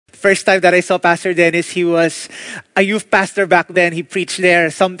first time that I saw Pastor Dennis, he was a youth pastor back then. He preached there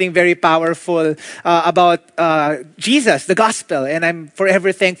something very powerful about Jesus, the gospel. And I'm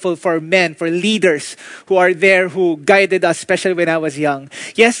forever thankful for men, for leaders who are there who guided us, especially when I was young.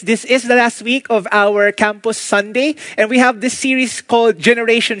 Yes, this is the last week of our Campus Sunday, and we have this series called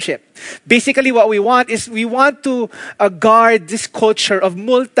Generationship. Basically, what we want is we want to guard this culture of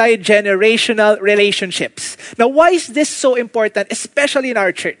multi-generational relationships. Now, why is this so important, especially in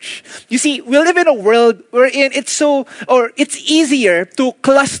our church? You see, we live in a world wherein it's easier to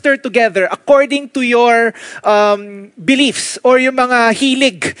cluster together according to your beliefs or yung mga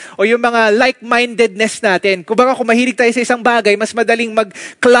hilig or yung mga like-mindedness natin. Kung mahilig tayo sa isang bagay, mas madaling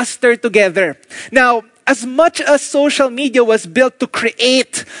mag-cluster together. Now, as much as social media was built to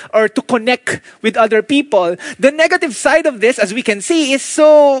create or to connect with other people, the negative side of this, as we can see, is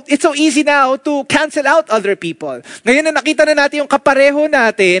it's so easy now to cancel out other people. Ngayon na nakita na natin yung kapareho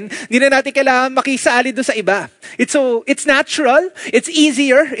natin, hindi na natin kailangan makisali doon sa iba. It's natural, it's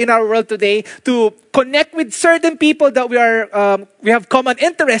easier in our world today to connect with certain people that we have common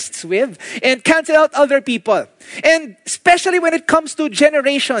interests with and cancel out other people. And especially when it comes to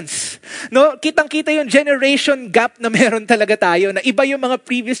generations, no? Kitang-kita yung generation gap na meron talaga tayo, na iba yung mga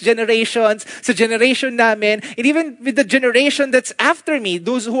previous generations sa generation namin, and even with the generation that's after me,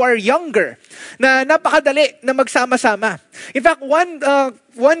 those who are younger, na napakadali na magsama-sama. In fact,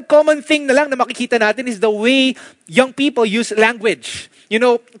 one common thing na lang na makikita natin is the way young people use language. You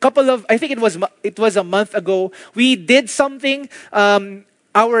know, I think it was a month ago, we did something,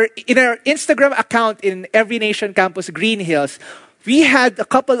 in our Instagram account in Every Nation Campus Green Hills, we had a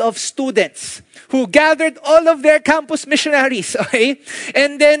couple of students who gathered all of their campus missionaries, okay?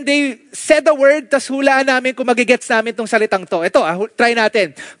 And then they said the word, tas hulaan namin kung magigets namin tong salitang to. Ito, try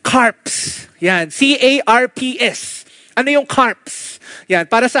natin. CARPS. Yan, C-A-R-P-S. Ano yung CARPS? Yan,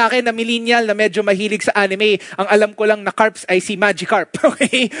 para sa akin na millennial na medyo mahilig sa anime, ang alam ko lang na CARPS ay si Magikarp.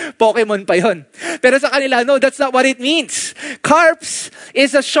 Okay? Pokemon pa yon. Pero sa kanila, no, that's not what it means. CARPS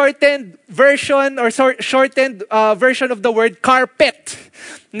is a shortened version or shortened version of the word carpet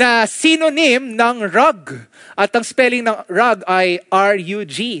na synonym ng rug. At ang spelling ng rug ay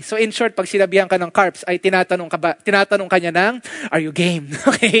R-U-G. So in short, pag sinabihan ka ng CARPS, ay tinatanong ka niya ng, are you game?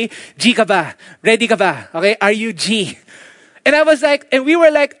 Okay? G ka ba? Ready ka ba? Okay? Are you G? And we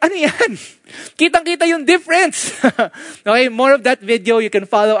were like, ano yan? Kitang-kita yung difference. Okay, more of that video, you can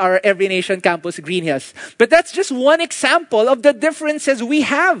follow our Every Nation Campus Green Hills. But that's just one example of the differences we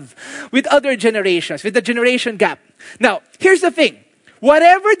have with other generations, with the generation gap. Now, here's the thing.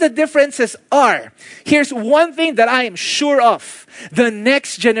 Whatever the differences are, here's one thing that I am sure of. The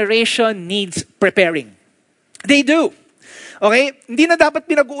next generation needs preparing. They do. Okay? Hindi na dapat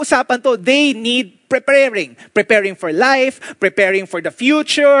pinag-uusapan to. They need preparing. Preparing for life, preparing for the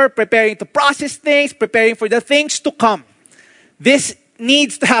future, preparing to process things, preparing for the things to come. This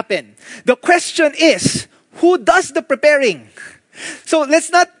needs to happen. The question is, who does the preparing? So let's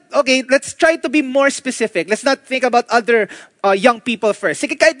try to be more specific. Let's not think about other young people first.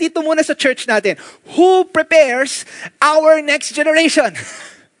 Sige, kahit dito muna sa church natin. Who prepares our next generation?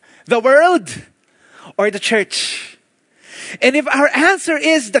 The world or the church? And if our answer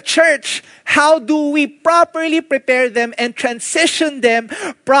is the church, how do we properly prepare them and transition them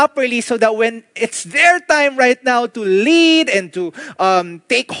properly so that when it's their time right now to lead and to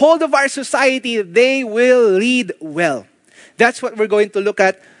take hold of our society, they will lead well? That's what we're going to look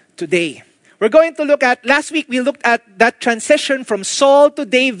at today. We're going to look at, last week we looked at that transition from Saul to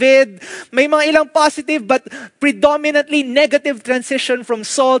David. May mga ilang positive but predominantly negative transition from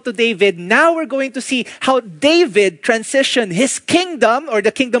Saul to David. Now we're going to see how David transitioned his kingdom or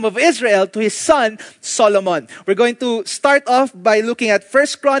the kingdom of Israel to his son Solomon. We're going to start off by looking at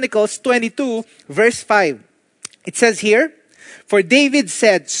 1 Chronicles 22 verse 5. It says here, for David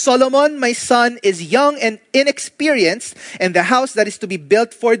said, Solomon, my son, is young and inexperienced, and the house that is to be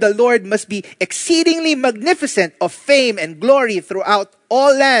built for the Lord must be exceedingly magnificent, of fame and glory throughout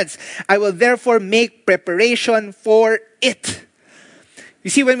all lands. I will therefore make preparation for it. You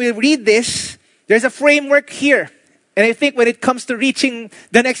see, when we read this, there's a framework here. And I think when it comes to reaching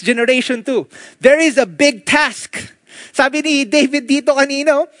the next generation too, there is a big task. Sabi ni David dito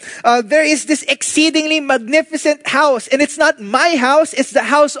kanino, there is this exceedingly magnificent house. And it's not my house, it's the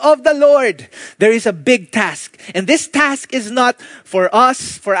house of the Lord. There is a big task. And this task is not for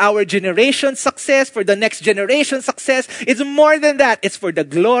us, for our generation's success, for the next generation's success. It's more than that. It's for the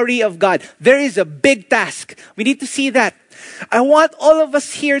glory of God. There is a big task. We need to see that. I want all of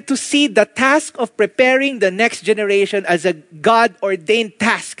us here to see the task of preparing the next generation as a God-ordained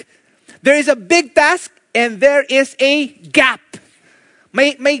task. There is a big task and there is a gap.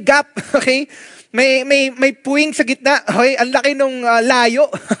 May gap, okay? May puwing sa gitna, okay? Ang laki nung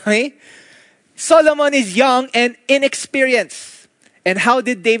layo, okay? Solomon is young and inexperienced. And how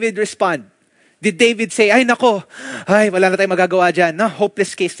did David respond? Did David say, ay nako, ay wala na tayong magagawa dyan. No,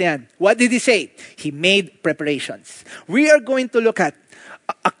 hopeless case na yan. What did he say? He made preparations. We are going to look at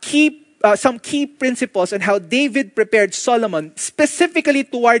some key principles on how David prepared Solomon, specifically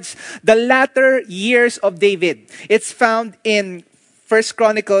towards the latter years of David. It's found in 1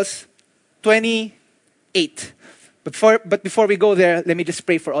 Chronicles 28. But before we go there, let me just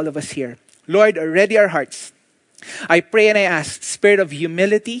pray for all of us here. Lord, ready our hearts. I pray and I ask, spirit of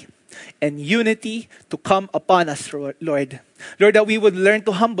humility and unity to come upon us, Lord. Lord, that we would learn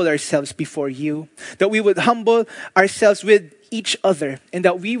to humble ourselves before you. That we would humble ourselves with each other. And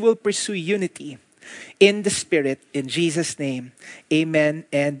that we will pursue unity in the Spirit. In Jesus' name, amen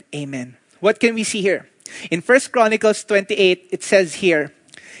and amen. What can we see here? In 1 Chronicles 28, it says here,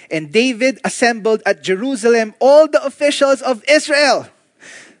 and David assembled at Jerusalem all the officials of Israel.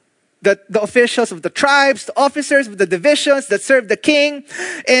 The officials of the tribes, the officers of the divisions that served the king,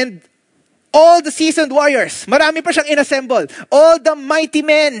 and all the seasoned warriors. Marami pa siyang inassemble. All the mighty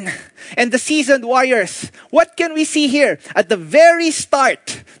men and the seasoned warriors. What can we see here? At the very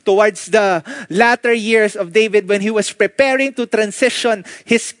start, towards the latter years of David, when he was preparing to transition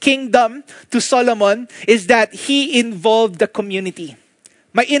his kingdom to Solomon, is that he involved the community.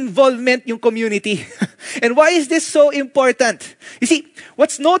 May involvement yung community. And why is this so important? You see,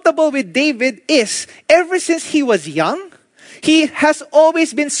 what's notable with David is, ever since he was young, he has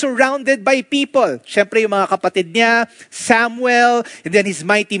always been surrounded by people. Siyempre, yung mga kapatid niya, Samuel, and then his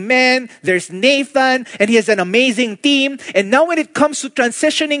mighty men, there's Nathan, and he has an amazing team. And now when it comes to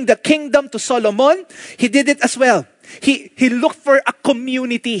transitioning the kingdom to Solomon, he did it as well. He looked for a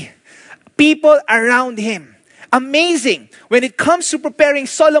community, people around him. Amazing. When it comes to preparing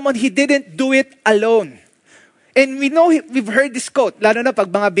Solomon, he didn't do it alone. And we know, we've heard this quote, lalo na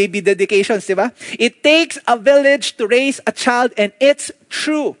pag mga baby dedications, di ba? It takes a village to raise a child, and it's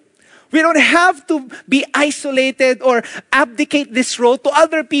true. We don't have to be isolated or abdicate this role to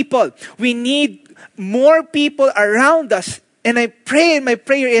other people. We need more people around us. And I pray, and my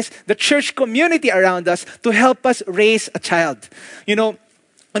prayer is the church community around us to help us raise a child. You know,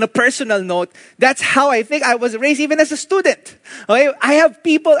 on a personal note, that's how I think I was raised even as a student. Okay? I have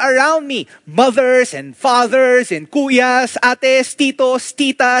people around me, mothers and fathers and kuyas, ates, titos,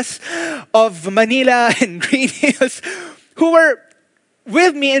 titas of Manila and Green Hills who were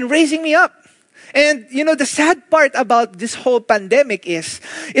with me and raising me up. And you know, the sad part about this whole pandemic is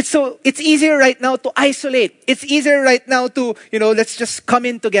it's easier right now to isolate. It's easier right now to, let's just come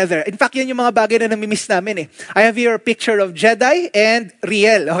in together. In fact, yan yung mga bagay na namimiss namin eh. I have here a picture of Jedi and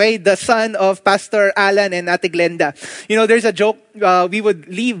Riel, okay? The son of Pastor Alan and Ate Glenda. There's a joke, we would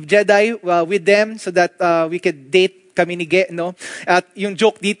leave Jedi with them so that we could date kami ni Ge, no? At yung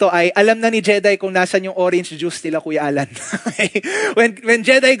joke dito ay, alam na ni Jedi kung nasan yung orange juice nila, Kuya Alan. When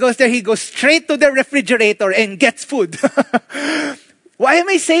Jedi goes there, he goes straight to the refrigerator and gets food. Why am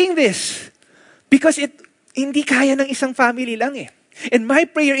I saying this? Because hindi kaya ng isang family lang eh. And my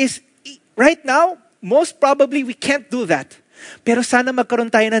prayer is, right now, most probably we can't do that. Pero sana magkaroon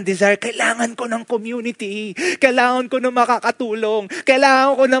tayo ng desire, kailangan ko ng community. Kailangan ko ng makakatulong.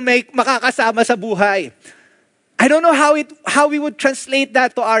 Kailangan ko ng may makakasama sa buhay. I don't know how we would translate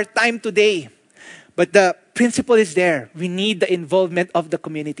that to our time today. But the principle is there. We need the involvement of the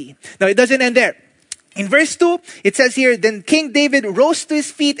community. Now, it doesn't end there. In verse 2, it says here, then King David rose to his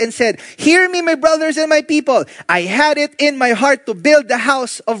feet and said, hear me, my brothers and my people. I had it in my heart to build the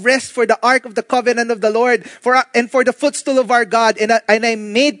house of rest for the ark of the covenant of the Lord and for the footstool of our God. And I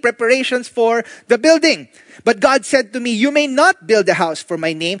made preparations for the building. But God said to me, you may not build a house for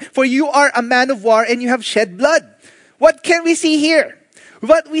my name, for you are a man of war and you have shed blood. What can we see here?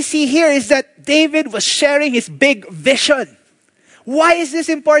 What we see here is that David was sharing his big vision. Why is this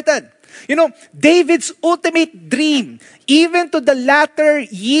important? David's ultimate dream, even to the latter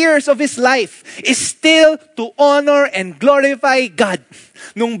years of his life, is still to honor and glorify God.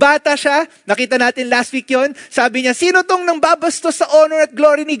 Nung bata siya, nakita natin last week yon, sabi niya, sino tong nang babastos sa honor at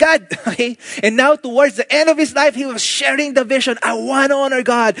glory ni God? Okay? And now towards the end of his life, he was sharing the vision. I want to honor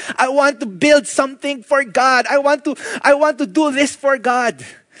God. I want to build something for God. I want to do this for God.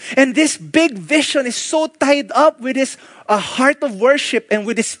 And this big vision is so tied up with his heart of worship and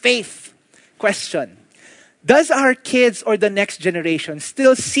with his faith. Question: does our kids or the next generation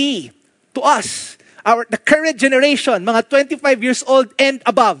still see to us, the current generation, mga 25 years old and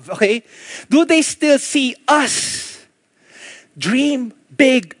above, okay? Do they still see us dream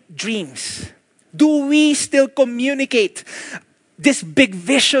big dreams? Do we still communicate this big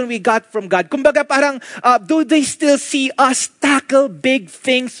vision we got from God? Kumbaga parang, do they still see us tackle big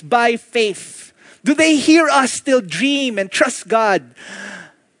things by faith? Do they hear us still dream and trust God?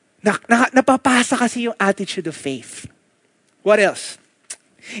 Napapasa kasi yung attitude of faith. What else?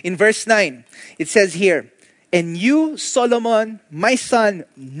 In verse 9, it says here, and you, Solomon, my son,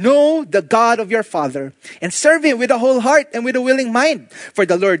 know the God of your father, and serve him with a whole heart and with a willing mind. For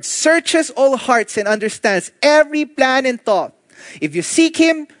the Lord searches all hearts and understands every plan and thought. If you seek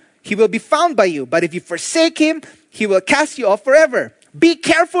him, he will be found by you. But if you forsake him, he will cast you off forever. Be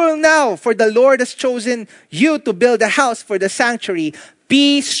careful now, for the Lord has chosen you to build a house for the sanctuary.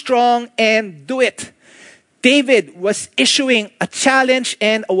 Be strong and do it. David was issuing a challenge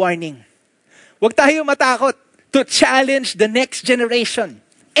and a warning. Huwag tayo matakot to challenge the next generation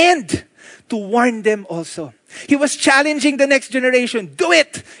and to warn them also. He was challenging the next generation. Do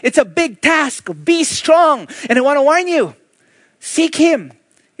it. It's a big task. Be strong. And I want to warn you, seek him.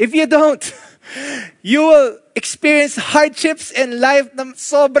 If you don't, you will experience hardships in life na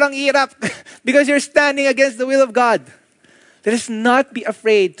sobrang hirap because you're standing against the will of God. Let us not be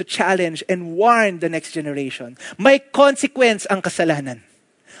afraid to challenge and warn the next generation. May consequence ang kasalanan.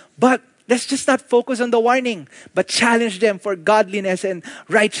 But let's just not focus on the warning, but challenge them for godliness and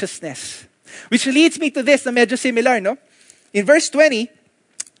righteousness. Which leads me to this na medyo similar, no? In verse 20,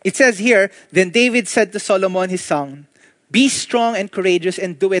 it says here, then David said to Solomon his son, be strong and courageous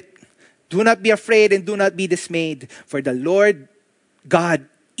and do it. Do not be afraid and do not be dismayed, for the Lord God,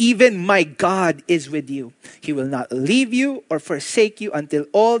 even my God, is with you. He will not leave you or forsake you until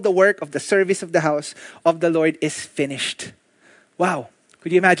all the work of the service of the house of the Lord is finished. Wow.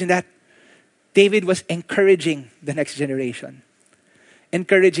 Could you imagine that? David was encouraging the next generation.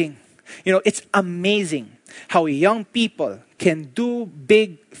 Encouraging. You know, it's amazing how young people can do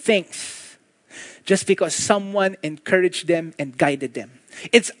big things just because someone encouraged them and guided them.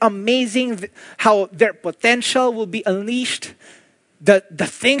 It's amazing how their potential will be unleashed, the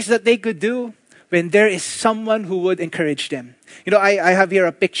things that they could do when there is someone who would encourage them. You know, I have here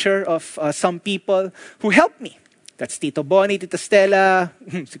a picture of some people who helped me. That's Tito Bonnie, Tita Stella,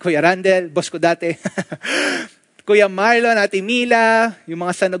 si Kuya Randel, boss ko dati. Kuya Marlon, Ate Mila, yung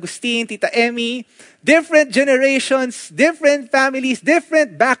mga San Agustin, Tita Emmy. Different generations, different families,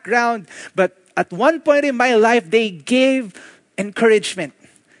 different background. But at one point in my life, they gave encouragement.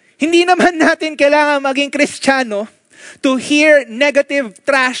 Hindi naman natin kailangan maging Kristiyano to hear negative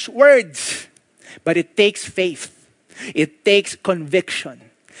trash words. But it takes faith. It takes conviction.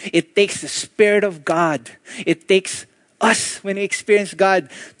 It takes the Spirit of God. It takes us, when we experience God,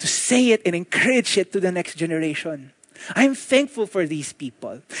 to say it and encourage it to the next generation. I'm thankful for these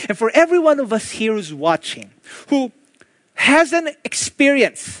people. And for every one of us here who's watching, who has an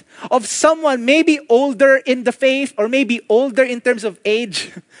experience of someone maybe older in the faith or maybe older in terms of age,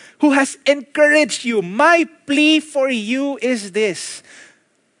 who has encouraged you. My plea for you is this.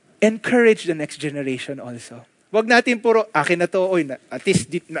 Encourage the next generation also. Wag natin puro, akin na to, oy, at least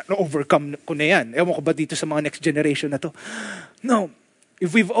na-overcome ko na yan. Ewan ko ba dito sa mga next generation na to? No.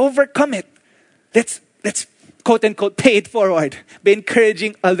 If we've overcome it, let's quote-unquote pay it forward by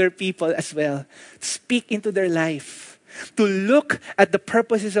encouraging other people as well. Speak into their life. To look at the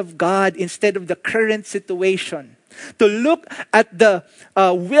purposes of God instead of the current situation. To look at the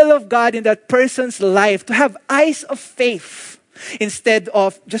will of God in that person's life. To have eyes of faith. Instead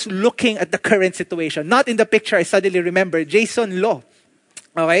of just looking at the current situation. Not in the picture, I suddenly remember, Jason Law.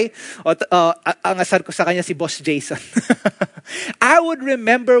 Okay? Ang asar ko sa kanya si Boss Jason. I would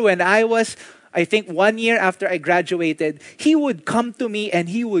remember when I was, I think 1 year after I graduated, he would come to me and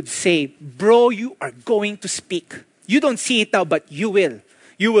he would say, bro, you are going to speak. You don't see it now, but you will.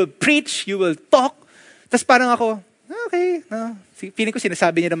 You will preach, you will talk. Tapos parang ako, okay, no. Feeling ko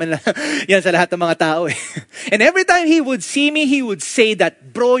sinasabi niya naman yan sa lahat ng mga tao eh. And every time he would see me, he would say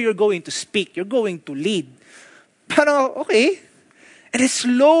that, bro, you're going to speak. You're going to lead. Parang, okay. And then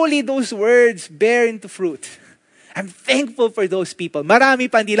slowly those words bear into fruit. I'm thankful for those people. Marami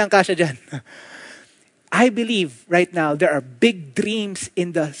pa, hindi lang kasya dyan. I believe right now there are big dreams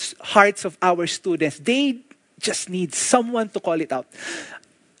in the hearts of our students. They just need someone to call it out.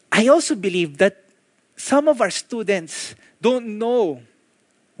 I also believe that some of our students don't know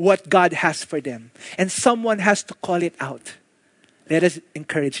what God has for them. And someone has to call it out. Let us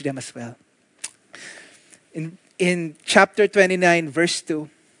encourage them as well. In chapter 29, verse 2,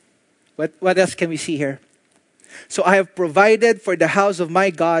 what else can we see here? So I have provided for the house of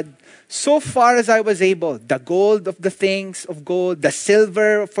my God so far as I was able, the gold of the things of gold, the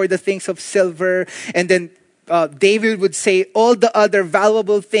silver for the things of silver, and then David would say all the other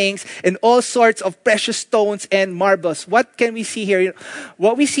valuable things and all sorts of precious stones and marbles. What can we see here?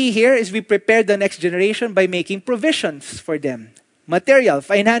 What we see here is we prepare the next generation by making provisions for them. Material,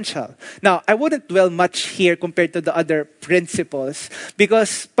 financial. Now, I wouldn't dwell much here compared to the other principles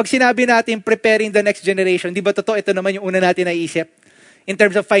because pag sinabi natin preparing the next generation, di ba totoo, ito naman yung una natin naisip in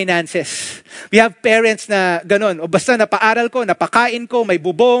terms of finances. We have parents na ganun, o basta napaaral ko, napakain ko, may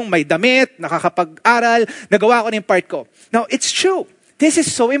bubong, may damit, nakakapag-aral, nagawa ko na yung part ko. Now, it's true. This is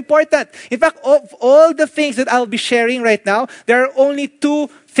so important. In fact, of all the things that I'll be sharing right now, there are only two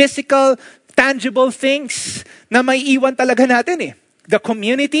physical, tangible things na may iwan talaga natin eh. The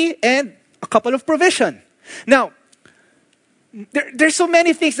community and a couple of provision. Now, there's so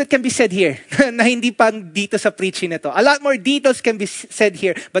many things that can be said here na hindi pang dito sa preaching na to. A lot more details can be said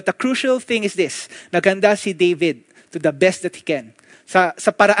here. But the crucial thing is this. Naganda si David to the best that he can. Sa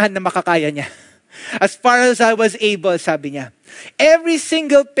paraan na makakaya niya. As far as I was able, sabi niya. Every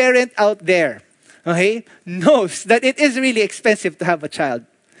single parent out there, okay, knows that it is really expensive to have a child.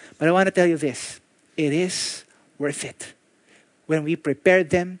 But I want to tell you this. It is worth it. When we prepare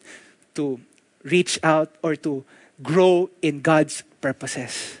them to reach out or to grow in God's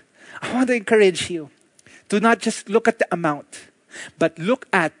purposes. I want to encourage you to not just look at the amount, but look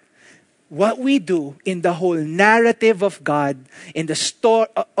at what we do in the whole narrative of God, in the story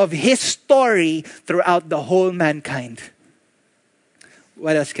of His story throughout the whole mankind.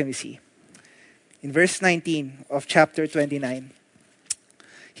 What else can we see? In verse 19 of chapter 29,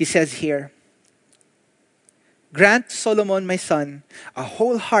 he says here, "Grant Solomon, my son, a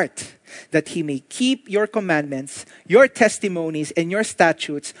whole heart, that he may keep your commandments, your testimonies, and your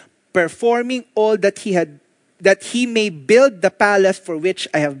statutes, performing all that he may build the palace for which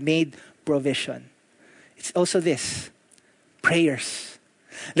I have made provision." It's also this, prayers.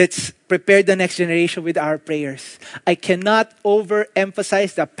 Let's prepare the next generation with our prayers. I cannot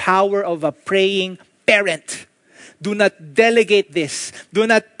overemphasize the power of a praying parent. Do not delegate this. Do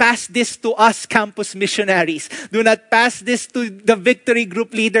not pass this to us campus missionaries. Do not pass this to the victory group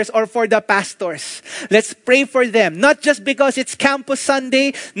leaders or for the pastors. Let's pray for them. Not just because it's campus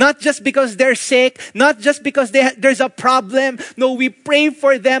Sunday. Not just because they're sick. Not just because there's a problem. No, we pray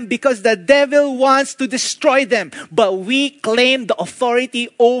for them because the devil wants to destroy them. But we claim the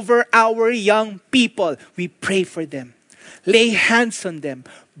authority over our young people. We pray for them. Lay hands on them.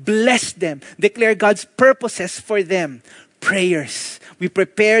 Bless them. Declare God's purposes for them. Prayers. We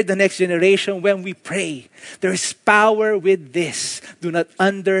prepare the next generation when we pray. There is power with this. Do not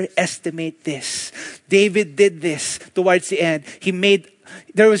underestimate this. David did this towards the end.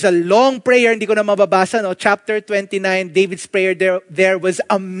 There was a long prayer, hindi ko na mababasa, no? Chapter 29, David's prayer there was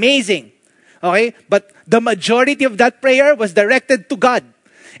amazing. Okay? But the majority of that prayer was directed to God.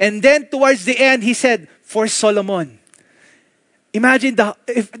 And then towards the end, he said, for Solomon. Imagine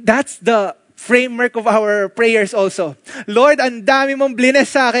if that's the framework of our prayers also. Lord, ang dami mong blines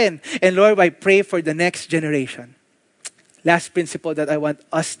sa akin. And Lord, I pray for the next generation. Last principle that I want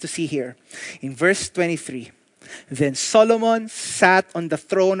us to see here. In verse 23. Then Solomon sat on the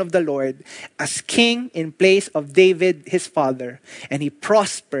throne of the Lord as king in place of David his father. And he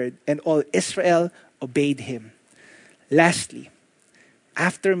prospered and all Israel obeyed him. Lastly,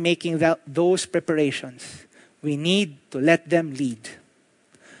 after making those preparations, we need to let them lead.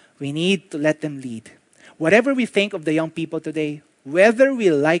 We need to let them lead. Whatever we think of the young people today, whether we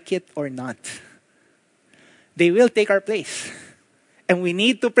like it or not, they will take our place. And we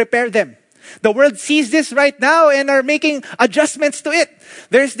need to prepare them. The world sees this right now and are making adjustments to it.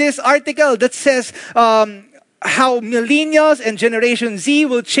 There's this article that says how millennials and Generation Z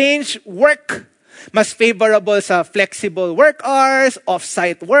will change work. Mas favorable sa flexible work hours,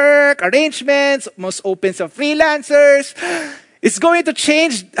 off-site work arrangements, most open sa freelancers. It's going to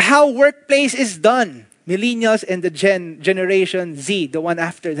change how workplace is done. Millennials and the Generation Z, the one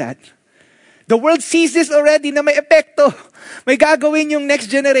after that. The world sees this already na may epekto. May gagawin yung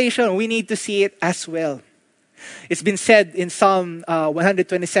next generation. We need to see it as well. It's been said in Psalm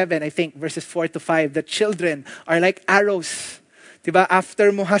 127, I think, verses 4 to 5, that children are like arrows. Diba?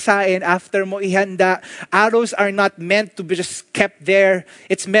 After mo hasain, after mo ihanda, arrows are not meant to be just kept there.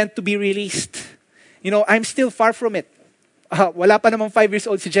 It's meant to be released. You know, I'm still far from it. Wala pa namang 5 years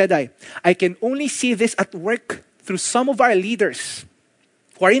old si Jedi. I can only see this at work through some of our leaders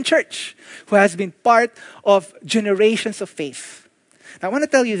who are in church, who has been part of generations of faith. Now, I want to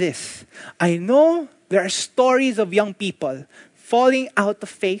tell you this. I know there are stories of young people falling out of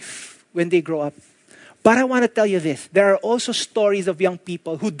faith when they grow up. But I want to tell you this. There are also stories of young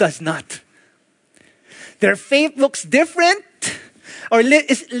people who does not. Their faith looks different. or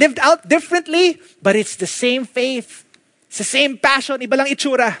is lived out differently, but it's the same faith. It's the same passion, iba lang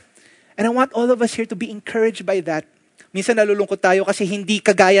itsura. And I want all of us here to be encouraged by that. Minsan nalulungkot tayo kasi hindi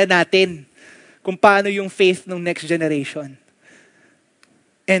kagaya natin kung paano yung faith ng next generation.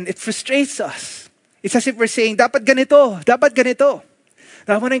 And it frustrates us. It's as if we're saying, dapat ganito, dapat ganito.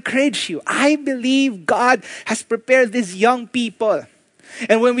 Now I want to encourage you. I believe God has prepared these young people.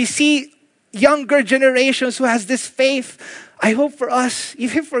 And when we see younger generations who has this faith, I hope for us,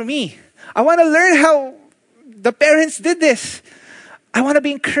 even for me, I want to learn how the parents did this. I want to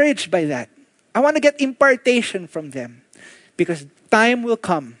be encouraged by that. I want to get impartation from them. Because time will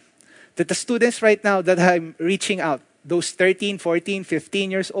come that the students right now that I'm reaching out, those 13, 14,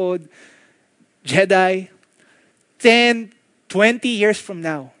 15 years old, Jedi, 10, 20 years from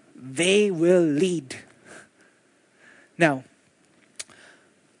now, they will lead. Now,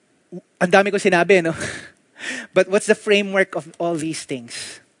 ang dami ko sinabi, no? But what's the framework of all these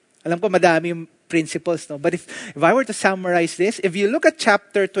things? Alam ko madami yung principles, no? But if I were to summarize this, if you look at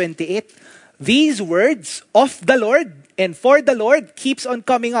chapter 28, these words, of the Lord and for the Lord, keeps on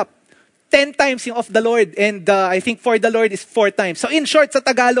coming up. 10 times yung of the Lord, and I think for the Lord is 4 times. So in short, sa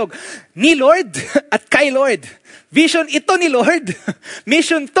Tagalog, ni Lord at kay Lord. Vision ito ni Lord.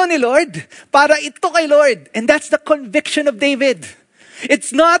 Mission to ni Lord. Para ito kay Lord. And that's the conviction of David.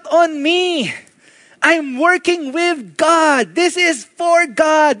 It's not on me. I'm working with God. This is for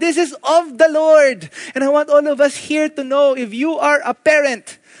God. This is of the Lord. And I want all of us here to know, if you are a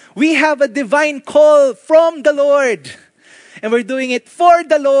parent, we have a divine call from the Lord. And we're doing it for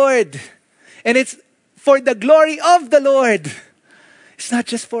the Lord. And it's for the glory of the Lord. It's not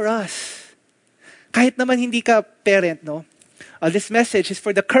just for us. Kahit naman hindi ka parent, no? This message is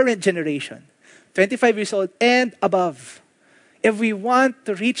for the current generation. 25 years old and above. If we want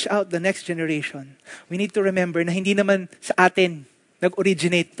to reach out the next generation, we need to remember na hindi naman sa atin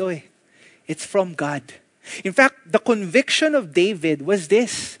nag-originate to eh. It's from God. In fact, the conviction of David was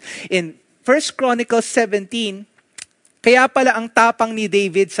this. In 1 Chronicles 17, kaya pala ang tapang ni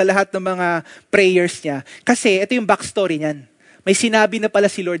David sa lahat ng mga prayers niya. Kasi ito yung backstory niyan. May sinabi na pala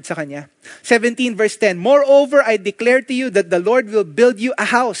si Lord sa kanya. 17 verse 10, Moreover, I declare to you that the Lord will build you a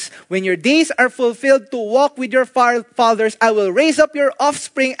house. When your days are fulfilled to walk with your fathers, I will raise up your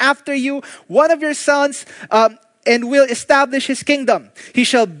offspring after you, one of your sons, and will establish his kingdom. He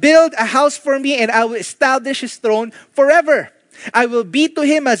shall build a house for me, and I will establish his throne forever. I will be to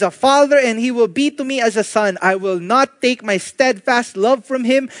him as a father, and he will be to me as a son. I will not take my steadfast love from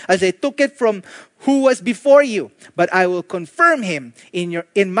him as I took it from who was before you, but I will confirm him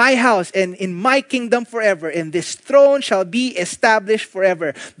in my house and in my kingdom forever, and this throne shall be established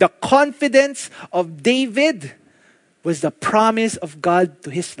forever. The confidence of David was the promise of God to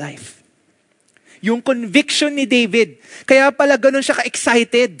his life. Yung conviction ni David, kaya pala ganun siya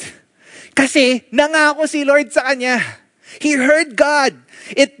ka-excited. Kasi nangako si Lord sa kanya. He heard God.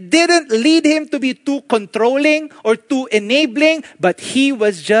 It didn't lead him to be too controlling or too enabling, but he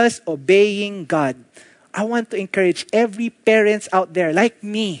was just obeying God. I want to encourage every parents out there, like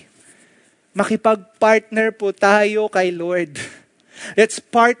me, makipag-partner po tayo kay Lord. Let's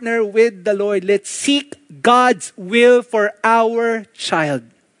partner with the Lord. Let's seek God's will for our child.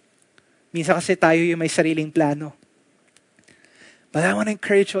 Minsan kasi tayo yung may sariling plano. But I want to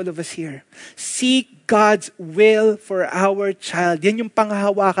encourage all of us here. Seek God's will for our child. Yan yung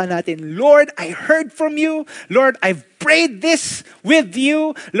panghahawakan natin. Lord, I heard from you. Lord, I've prayed this with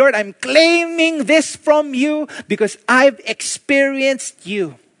you. Lord, I'm claiming this from you because I've experienced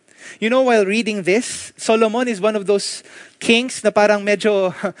you. You know, while reading this, Solomon is one of those kings na parang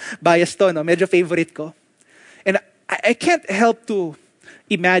medyo biased to, no? Medyo favorite ko. And I can't help to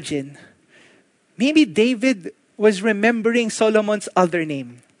imagine, maybe David was remembering Solomon's other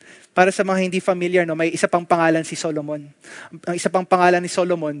name. Para sa mga hindi familiar, no, may isa pang pangalan si Solomon. Ang isa pang pangalan ni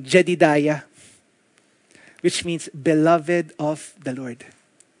Solomon, Jedidiah, which means beloved of the Lord.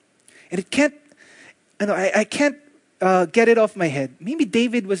 And it can't, I can't get it off my head. Maybe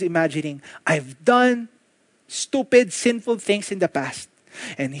David was imagining, I've done stupid, sinful things in the past.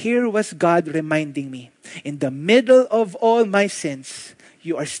 And here was God reminding me, in the middle of all my sins,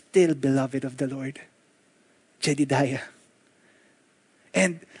 you are still beloved of the Lord. Jedidiah.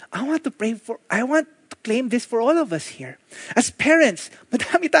 And I want to claim this for all of us here. As parents,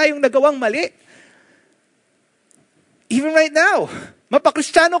 madami tayong nagawang mali. Even right now,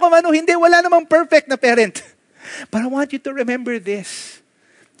 mapakristyano ka man o hindi, wala namang perfect na parent. But I want you to remember this.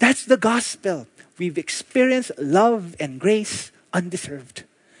 That's the gospel. We've experienced love and grace undeserved.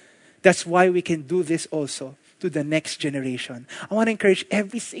 That's why we can do this also. to the next generation. I want to encourage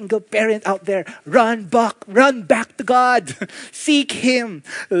every single parent out there, run back to God. Seek Him.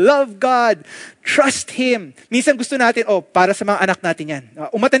 Love God. Trust Him. Minsan gusto natin, para sa mga anak natin yan.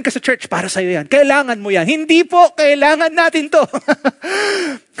 Umattend ka sa church, para sa'yo yan. Kailangan mo yan. Hindi po, kailangan natin to.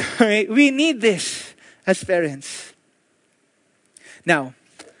 We need this as parents. Now,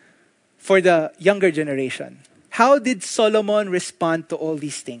 for the younger generation, how did Solomon respond to all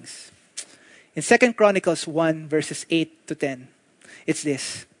these things? In 2 Chronicles 1, verses 8 to 10, it's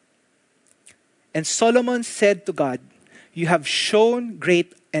this. And Solomon said to God, "You have shown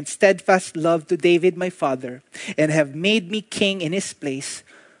great and steadfast love to David my father, and have made me king in his place.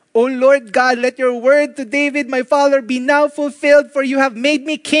 O Lord God, let your word to David my father be now fulfilled, for you have made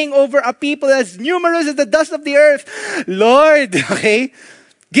me king over a people as numerous as the dust of the earth." Lord, okay,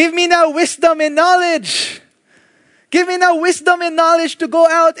 give me now wisdom and knowledge. Give me now wisdom and knowledge to go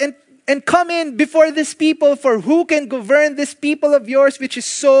out and come in before this people, for who can govern this people of yours, which is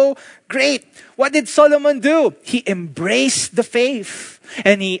so great? What did Solomon do? He embraced the faith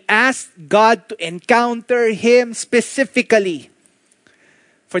and he asked God to encounter him specifically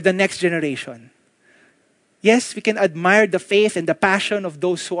for the next generation. Yes, we can admire the faith and the passion of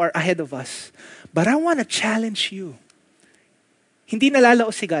those who are ahead of us, but I want to challenge you. Hindi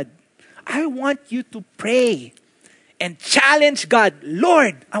nalalao si God. I want you to pray and challenge God.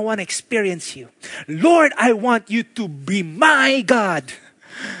 Lord, I want to experience you. Lord, I want you to be my God.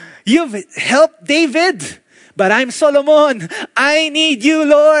 You've helped David, but I'm Solomon. I need you,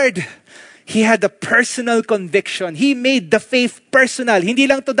 Lord. He had a personal conviction. He made the faith personal. Hindi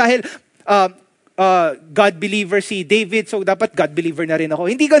lang to dahil God believer si David, so dapat God believer na rin ako.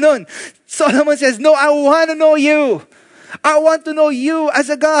 Hindi ganun. Solomon says, no, I want to know you. I want to know you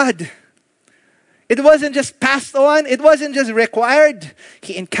as a God. It wasn't just passed on. It wasn't just required.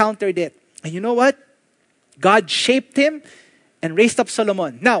 He encountered it. And you know what? God shaped him and raised up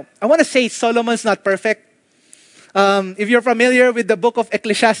Solomon. Now, I want to say Solomon's not perfect. If you're familiar with the book of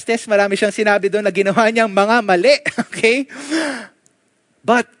Ecclesiastes, marami siyang sinabi doon na ginawa niyang mga mali. Okay?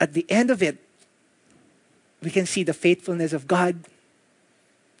 But at the end of it, we can see the faithfulness of God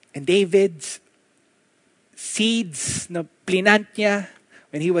and David's seeds na plinant niya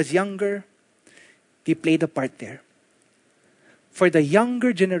when he was younger. They played a part there. For the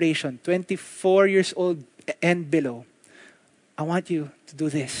younger generation, 24 years old and below, I want you to do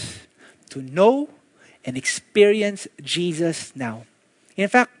this. To know and experience Jesus now. In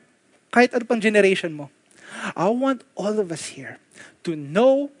fact, kahit ano pang generation mo, I want all of us here to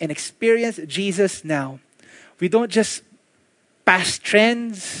know and experience Jesus now. We don't just pass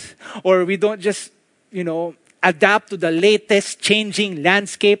trends, or we don't just, adapt to the latest changing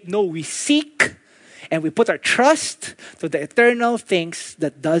landscape. No, we seek and we put our trust to the eternal things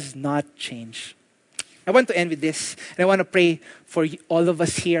that does not change. I want to end with this, and I want to pray for all of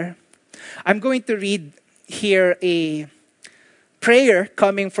us here. I'm going to read here a prayer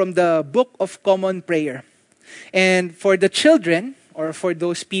coming from the Book of Common Prayer. And for the children, or for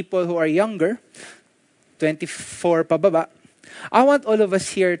those people who are younger, 24 pababa, I want all of us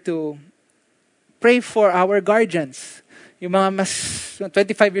here to pray for our guardians. Yung mga mas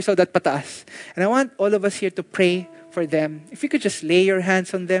 25 years old at pataas. And I want all of us here to pray for them. If you could just lay your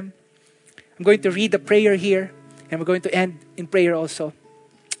hands on them. I'm going to read the prayer here, and we're going to end in prayer also.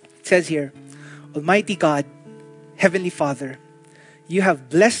 It says here, Almighty God, Heavenly Father, you have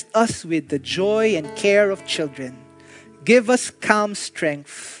blessed us with the joy and care of children. Give us calm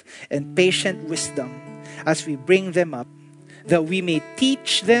strength and patient wisdom as we bring them up, that we may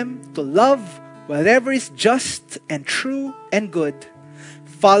teach them to love whatever is just and true and good,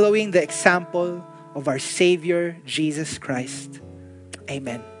 following the example of our Savior, Jesus Christ.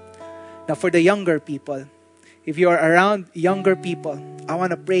 Amen. Now for the younger people, if you are around younger people, I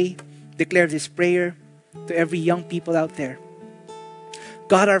want to pray, declare this prayer to every young people out there.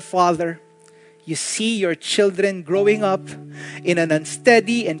 God our Father, you see your children growing up in an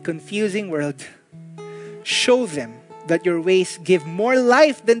unsteady and confusing world. Show them that your ways give more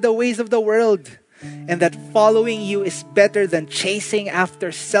life than the ways of the world, and that following you is better than chasing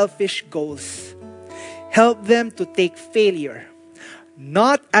after selfish goals. Help them to take failure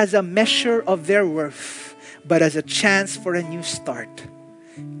not as a measure of their worth, but as a chance for a new start.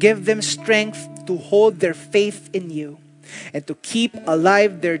 Give them strength to hold their faith in you and to keep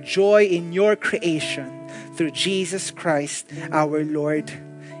alive their joy in your creation through Jesus Christ our Lord.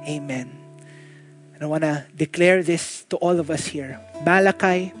 Amen. And I want to declare this to all of us here.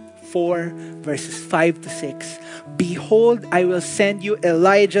 Malachi 4, verses 5 to 6. Behold, I will send you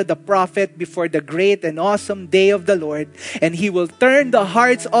Elijah the prophet before the great and awesome day of the Lord, and he will turn the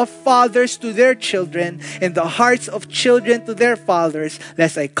hearts of fathers to their children, and the hearts of children to their fathers,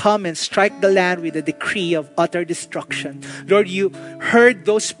 lest I come and strike the land with a decree of utter destruction. Lord, you heard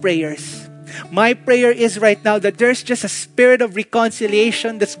those prayers. My prayer is right now that there's just a spirit of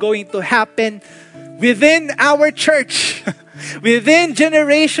reconciliation that's going to happen within our church. Within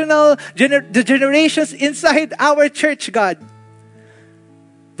the generations inside our church, God.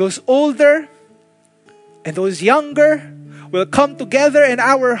 Those older and those younger will come together, and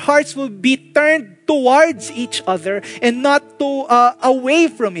our hearts will be turned towards each other and not away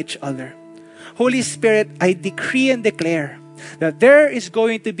from each other. Holy Spirit, I decree and declare that there is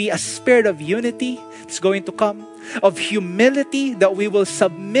going to be a spirit of unity that's going to come, of humility, that we will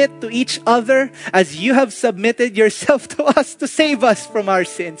submit to each other as you have submitted yourself to us to save us from our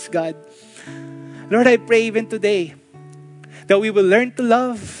sins, God. Lord, I pray even today that we will learn to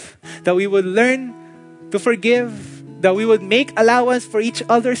love, that we will learn to forgive, that we would make allowance for each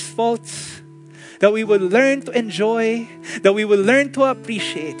other's faults, that we will learn to enjoy, that we will learn to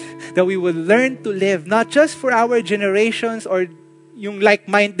appreciate, that we will learn to live not just for our generations or yung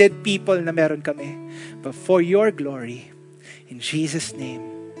like-minded people na meron kami, but for your glory. In Jesus' name,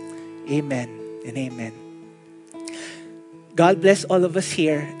 amen and amen. God bless all of us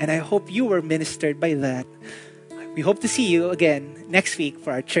here, and I hope you were ministered by that. We hope to see you again next week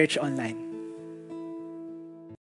for our church online.